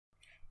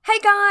Hey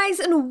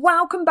guys, and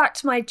welcome back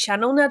to my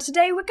channel. Now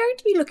today we're going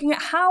to be looking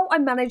at how I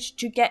managed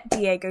to get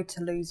Diego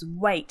to lose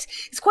weight.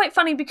 It's quite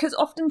funny because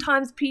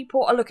oftentimes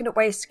people are looking at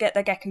ways to get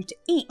their gecko to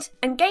eat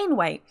and gain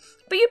weight,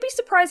 but you'd be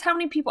surprised how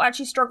many people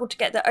actually struggle to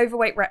get their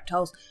overweight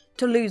reptiles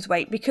to lose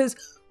weight, because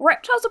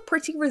reptiles are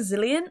pretty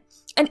resilient,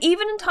 and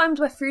even in times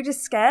where food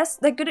is scarce,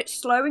 they're good at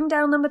slowing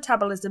down their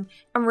metabolism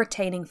and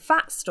retaining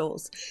fat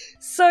stores.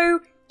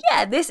 So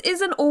yeah, this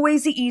isn't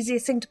always the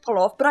easiest thing to pull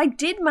off, but I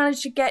did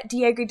manage to get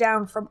Diego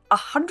down from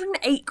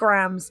 108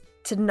 grams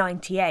to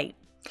 98.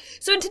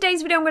 So in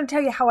today's video, I'm going to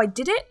tell you how I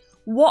did it,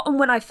 what and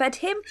when I fed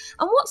him,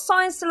 and what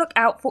signs to look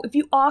out for if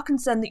you are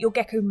concerned that your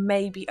gecko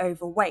may be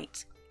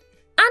overweight.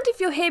 And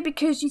if you're here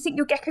because you think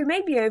your gecko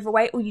may be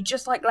overweight or you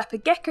just like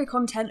leopard gecko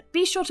content,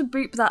 be sure to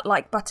boop that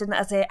like button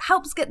as it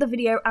helps get the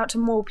video out to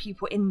more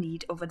people in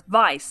need of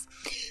advice.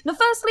 Now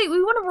firstly,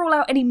 we want to rule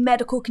out any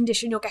medical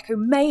condition your gecko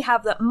may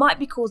have that might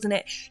be causing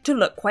it to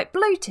look quite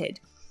bloated.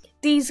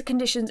 These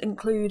conditions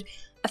include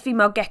a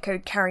female gecko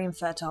carrying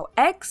fertile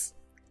eggs,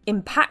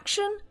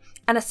 impaction,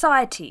 and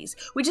ascites,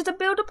 which is a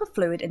buildup of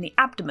fluid in the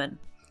abdomen.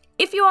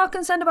 If you are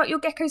concerned about your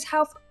gecko's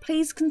health,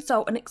 please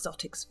consult an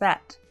exotics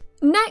vet.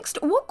 Next,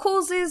 what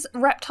causes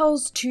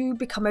reptiles to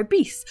become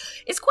obese?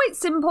 It's quite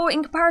simple.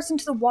 In comparison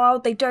to the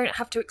wild, they don't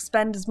have to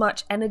expend as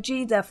much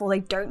energy, therefore they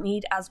don't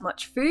need as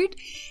much food.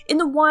 In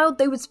the wild,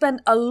 they would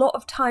spend a lot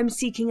of time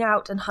seeking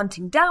out and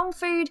hunting down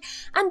food,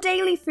 and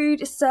daily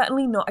food is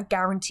certainly not a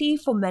guarantee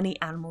for many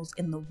animals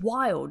in the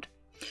wild.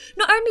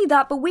 Not only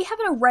that, but we have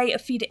an array of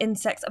feeder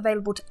insects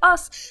available to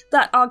us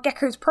that our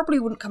geckos probably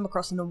wouldn't come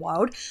across in the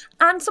wild,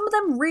 and some of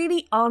them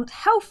really aren't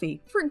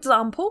healthy. For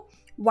example,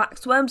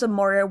 waxworms and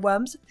morio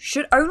worms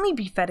should only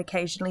be fed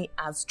occasionally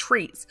as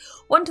treats.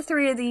 1 to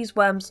 3 of these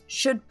worms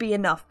should be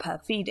enough per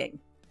feeding.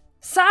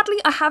 Sadly,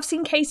 I have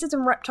seen cases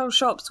in reptile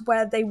shops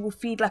where they will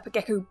feed leopard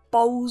gecko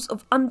bowls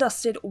of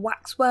undusted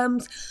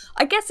waxworms.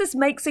 I guess this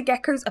makes the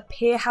geckos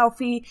appear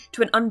healthy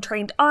to an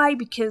untrained eye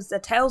because their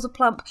tails are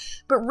plump,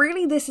 but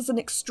really this is an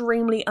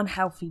extremely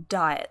unhealthy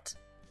diet.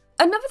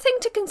 Another thing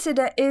to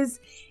consider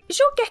is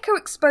your gecko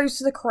exposed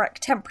to the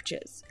correct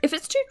temperatures? If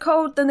it's too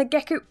cold, then the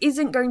gecko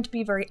isn't going to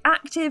be very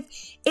active,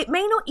 it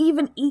may not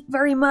even eat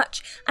very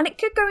much, and it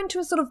could go into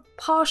a sort of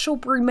partial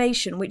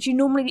brumation, which you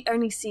normally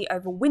only see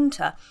over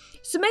winter.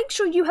 So make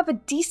sure you have a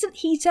decent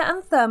heater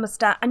and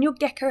thermostat and your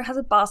gecko has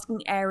a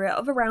basking area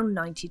of around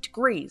 90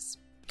 degrees.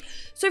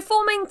 So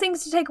 4 main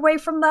things to take away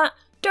from that: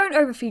 don't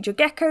overfeed your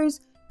geckos,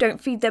 don't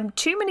feed them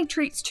too many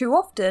treats too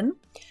often,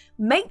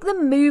 make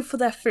them move for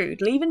their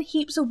food. Leaving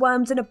heaps of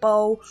worms in a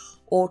bowl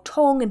or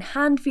tongue and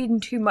hand feeding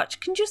too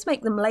much can just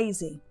make them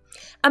lazy.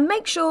 And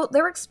make sure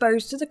they're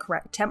exposed to the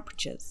correct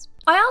temperatures.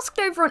 I asked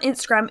over on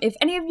Instagram if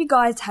any of you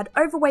guys had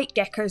overweight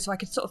geckos so I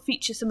could sort of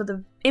feature some of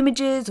the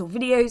images or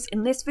videos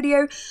in this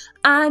video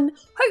and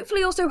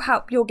hopefully also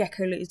help your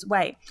gecko lose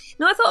weight.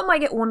 Now I thought I might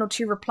get 1 or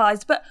 2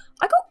 replies, but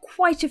I got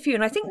quite a few,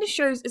 and I think this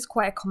shows it's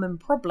quite a common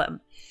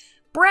problem.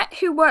 Brett,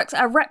 who works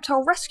at a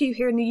reptile rescue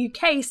here in the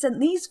UK, sent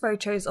these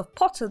photos of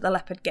Potter the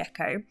leopard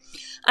gecko,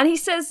 and he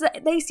says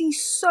that they see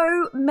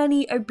so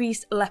many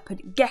obese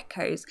leopard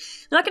geckos.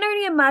 And I can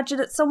only imagine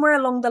that somewhere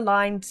along the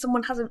line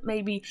someone hasn't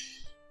maybe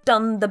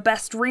done the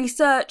best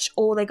research,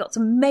 or they got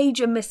some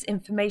major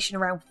misinformation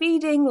around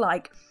feeding,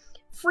 like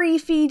free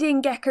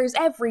feeding geckos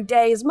every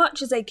day as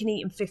much as they can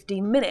eat in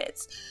 15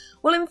 minutes.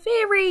 Well, in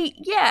theory,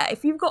 yeah,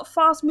 if you've got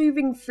fast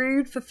moving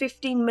food for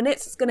 15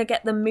 minutes, it's going to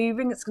get them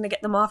moving, it's going to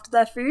get them after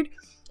their food.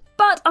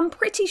 But I'm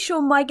pretty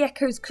sure my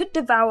geckos could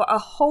devour a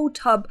whole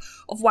tub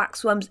of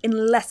waxworms in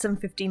less than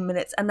 15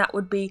 minutes, and that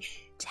would be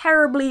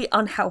terribly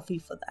unhealthy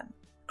for them.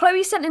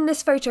 Chloe sent in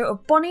this photo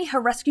of Bonnie, her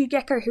rescue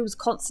gecko, who was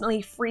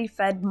constantly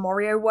free-fed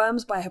morio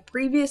worms by her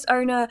previous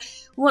owner.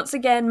 Once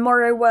again,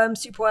 morio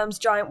worms, superworms,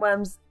 giant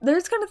worms,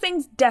 those kind of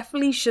things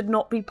definitely should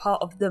not be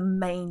part of the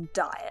main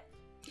diet.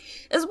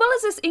 As well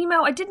as this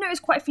email, I did notice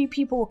quite a few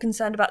people were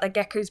concerned about their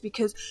geckos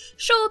because,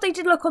 sure, they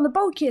did look on the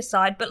bulkier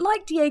side, but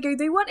like Diego,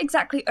 they weren't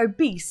exactly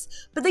obese,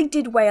 but they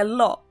did weigh a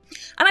lot.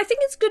 And I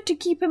think it's good to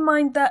keep in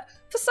mind that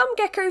for some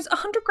geckos,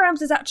 100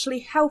 grams is actually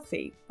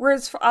healthy,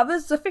 whereas for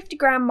others, the 50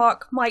 gram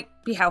mark might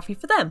be healthy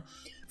for them.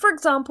 For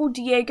example,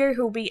 Diego,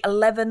 who will be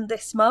 11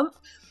 this month,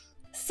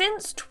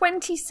 since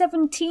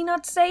 2017,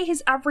 I'd say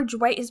his average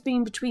weight has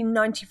been between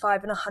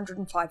 95 and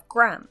 105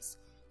 grams.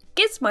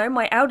 Gizmo,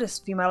 my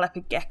eldest female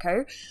leopard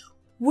gecko,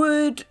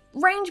 would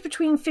range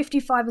between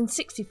 55 and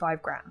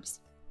 65 grams.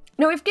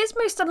 Now, if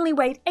Gizmo suddenly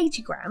weighed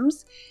 80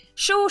 grams,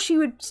 sure, she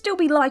would still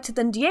be lighter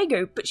than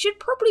Diego, but she'd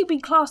probably be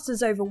classed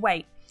as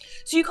overweight.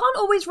 So you can't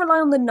always rely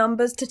on the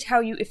numbers to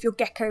tell you if your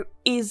gecko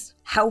is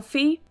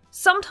healthy.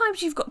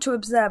 Sometimes you've got to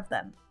observe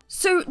them.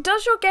 So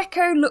does your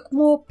gecko look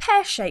more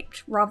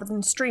pear-shaped rather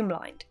than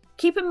streamlined?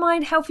 Keep in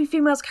mind, healthy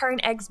females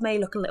carrying eggs may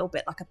look a little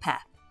bit like a pear.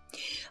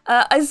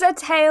 Is their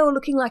tail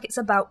looking like it's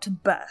about to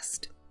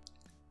burst?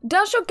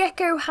 Does your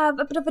gecko have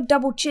a bit of a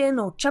double chin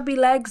or chubby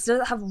legs?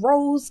 Does it have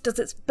rolls? Does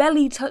its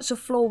belly touch the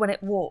floor when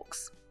it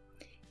walks?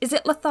 Is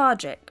it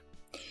lethargic?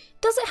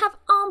 Does it have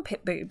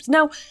armpit boobs?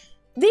 Now,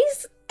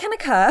 these can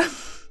occur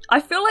I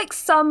feel like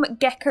some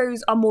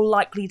geckos are more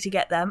likely to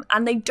get them,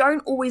 and they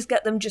don't always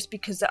get them just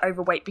because they're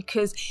overweight,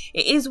 because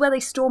it is where they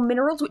store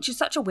minerals, which is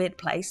such a weird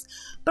place.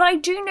 But I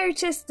do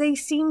notice they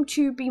seem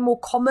to be more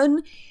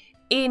common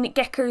in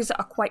geckos that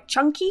are quite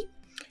chunky,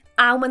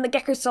 and when the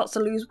gecko starts to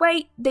lose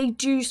weight, they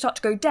do start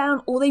to go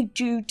down, or they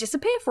do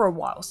disappear for a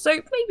while, so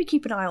maybe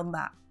keep an eye on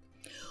that.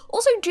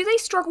 Also, do they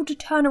struggle to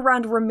turn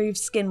around and remove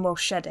skin while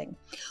shedding?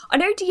 I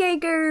know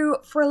Diego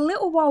for a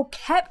little while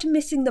kept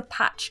missing the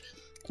patch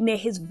near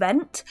his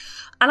vent,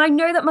 and I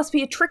know that must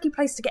be a tricky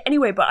place to get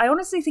anyway, but I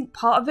honestly think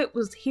part of it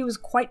was he was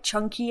quite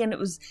chunky and it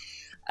was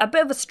a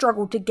bit of a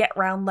struggle to get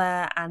around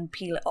there and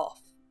peel it off.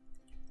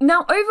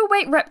 Now,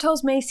 overweight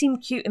reptiles may seem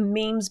cute in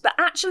memes, but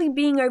actually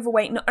being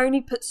overweight not only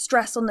puts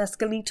stress on their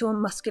skeletal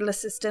and muscular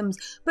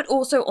systems, but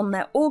also on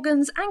their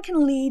organs, and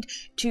can lead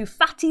to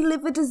fatty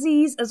liver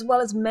disease as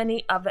well as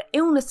many other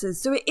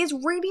illnesses. So it is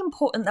really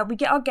important that we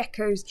get our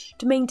geckos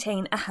to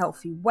maintain a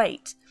healthy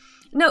weight.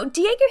 Now,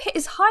 Diego hit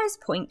his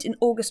highest point in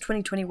August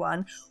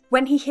 2021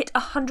 when he hit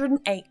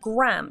 108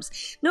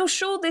 grams. Now,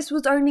 sure, this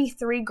was only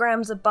 3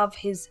 grams above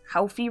his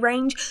healthy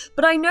range,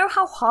 but I know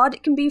how hard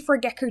it can be for a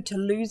gecko to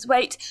lose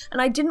weight,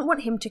 and I didn't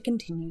want him to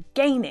continue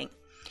gaining.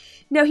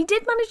 Now, he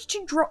did manage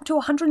to drop to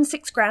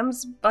 106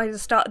 grams by the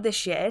start of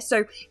this year,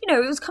 so,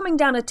 it was coming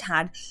down a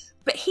tad,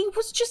 but he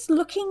was just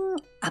looking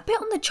a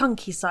bit on the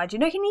chunky side, he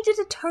needed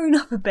to tone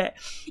up a bit,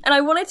 and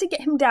I wanted to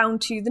get him down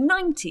to the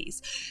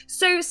 90s.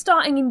 So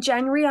starting in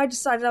January, I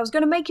decided I was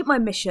going to make it my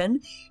mission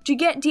to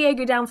get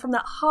Diego down from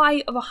that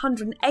high of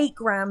 108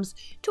 grams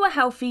to a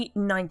healthy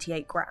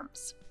 98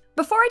 grams.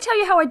 Before I tell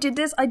you how I did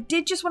this, I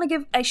did just want to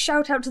give a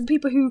shout out to the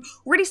people who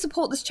really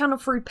support this channel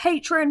through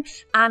Patreon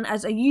and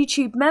as a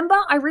YouTube member.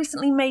 I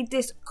recently made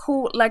this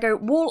cool Lego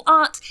wall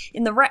art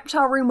in the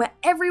Reptile room where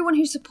everyone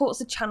who supports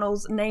the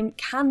channel's name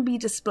can be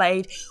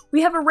displayed.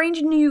 We have a range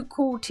of new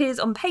cool tiers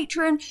on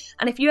Patreon,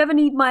 and if you ever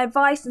need my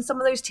advice in some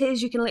of those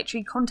tiers, you can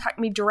literally contact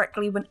me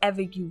directly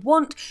whenever you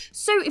want.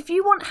 So if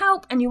you want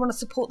help and you want to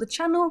support the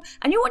channel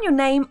and you want your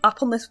name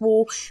up on this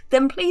wall,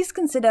 then please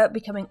consider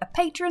becoming a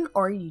patron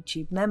or a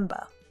YouTube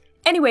member.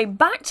 Anyway,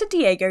 back to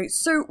Diego.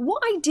 So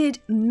what I did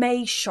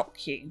may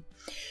shock you.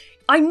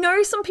 I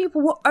know some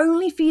people will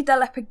only feed their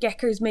leopard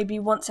geckos maybe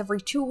once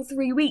every 2 or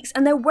 3 weeks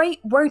and their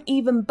weight won't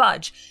even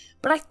budge,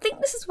 but I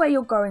think this is where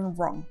you're going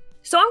wrong.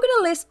 So I'm going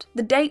to list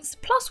the dates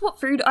plus what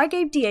food I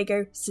gave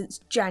Diego since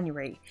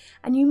January,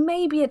 and you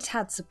may be a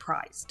tad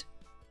surprised.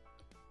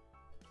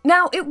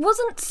 Now, it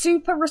wasn't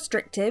super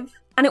restrictive,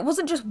 and it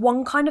wasn't just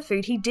one kind of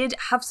food. He did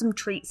have some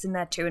treats in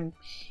there too, and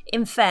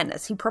in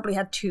fairness, he probably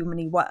had too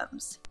many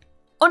worms.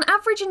 On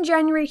average in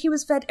January, he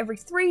was fed every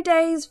 3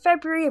 days,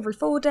 February every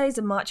 4 days,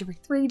 and March every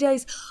 3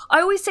 days. I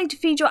always say to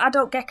feed your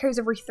adult geckos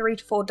every 3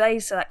 to 4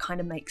 days, so that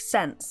kind of makes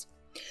sense.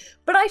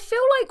 But I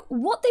feel like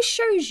what this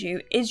shows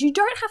you is you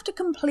don't have to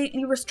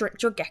completely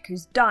restrict your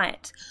gecko's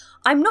diet.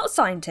 I'm not a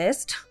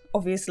scientist,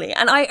 obviously,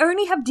 and I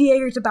only have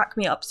Diego to back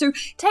me up, so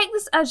take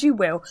this as you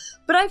will,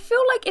 but I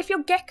feel like if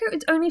your gecko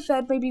is only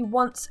fed maybe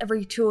once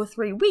every 2 or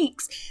 3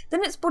 weeks,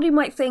 then its body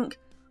might think,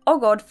 oh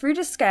god, food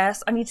is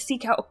scarce, I need to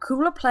seek out a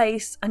cooler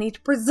place, I need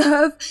to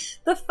preserve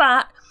the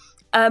fat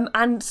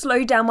and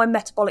slow down my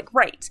metabolic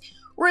rate.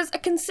 Whereas a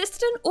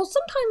consistent or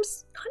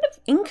sometimes kind of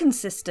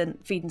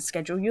inconsistent feeding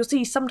schedule, you'll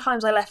see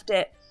sometimes I left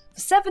it for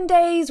 7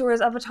 days,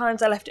 whereas other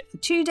times I left it for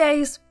 2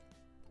 days.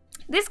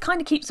 This kind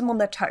of keeps them on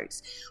their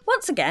toes.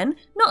 Once again,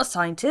 not a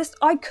scientist,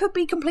 I could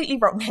be completely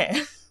wrong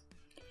here.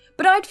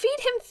 But I'd feed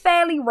him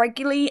fairly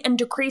regularly and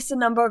decrease the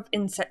number of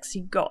insects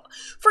he got.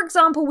 For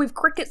example, with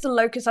crickets and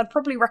locusts, I'd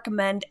probably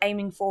recommend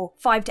aiming for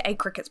 5 to 8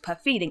 crickets per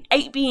feeding,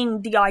 8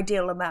 being the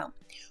ideal amount.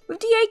 With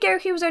Diego,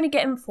 he was only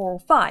getting 4 or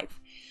 5.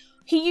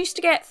 He used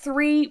to get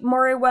 3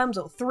 morio worms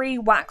or 3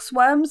 wax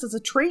worms as a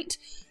treat,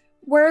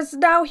 whereas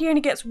now he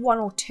only gets 1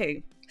 or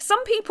 2.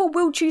 Some people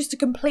will choose to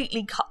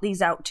completely cut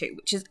these out too,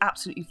 which is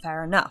absolutely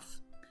fair enough.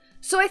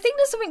 So I think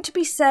there's something to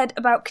be said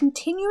about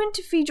continuing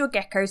to feed your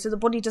gecko so the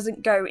body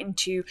doesn't go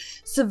into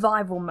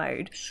survival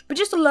mode, but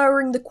just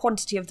lowering the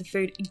quantity of the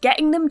food,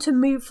 getting them to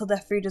move for their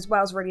food as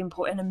well is really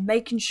important, and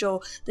making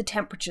sure the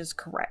temperature's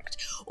correct.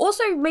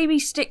 Also, maybe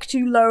stick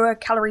to lower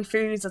calorie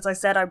foods. As I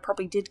said, I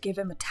probably did give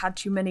him a tad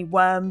too many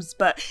worms,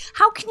 but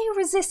how can you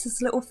resist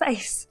this little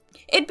face?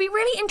 It'd be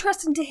really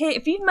interesting to hear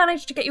if you've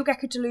managed to get your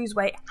gecko to lose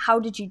weight, how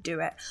did you do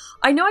it?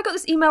 I know I got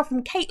this email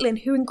from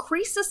Caitlin who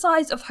increased the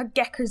size of her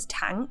gecko's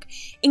tank,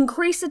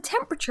 increased the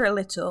temperature a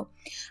little,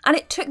 and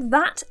it took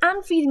that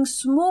and feeding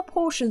small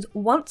portions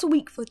once a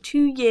week for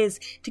 2 years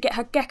to get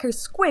her gecko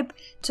squib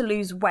to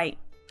lose weight.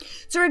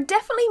 So there are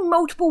definitely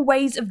multiple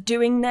ways of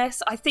doing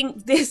this. I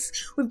think this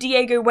with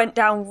Diego went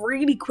down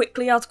really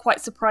quickly. I was quite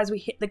surprised we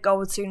hit the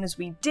goal as soon as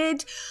we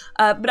did.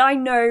 But I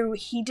know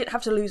he did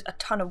have to lose a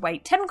ton of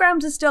weight. 10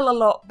 grams is still a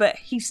lot, but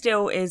he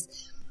still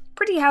is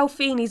pretty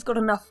healthy and he's got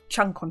enough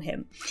chunk on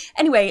him.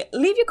 Anyway,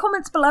 leave your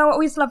comments below. I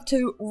always love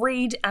to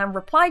read and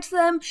reply to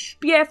them.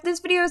 But yeah, if this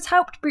video has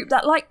helped, boop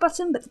that like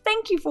button. But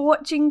thank you for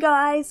watching,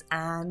 guys,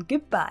 and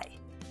goodbye.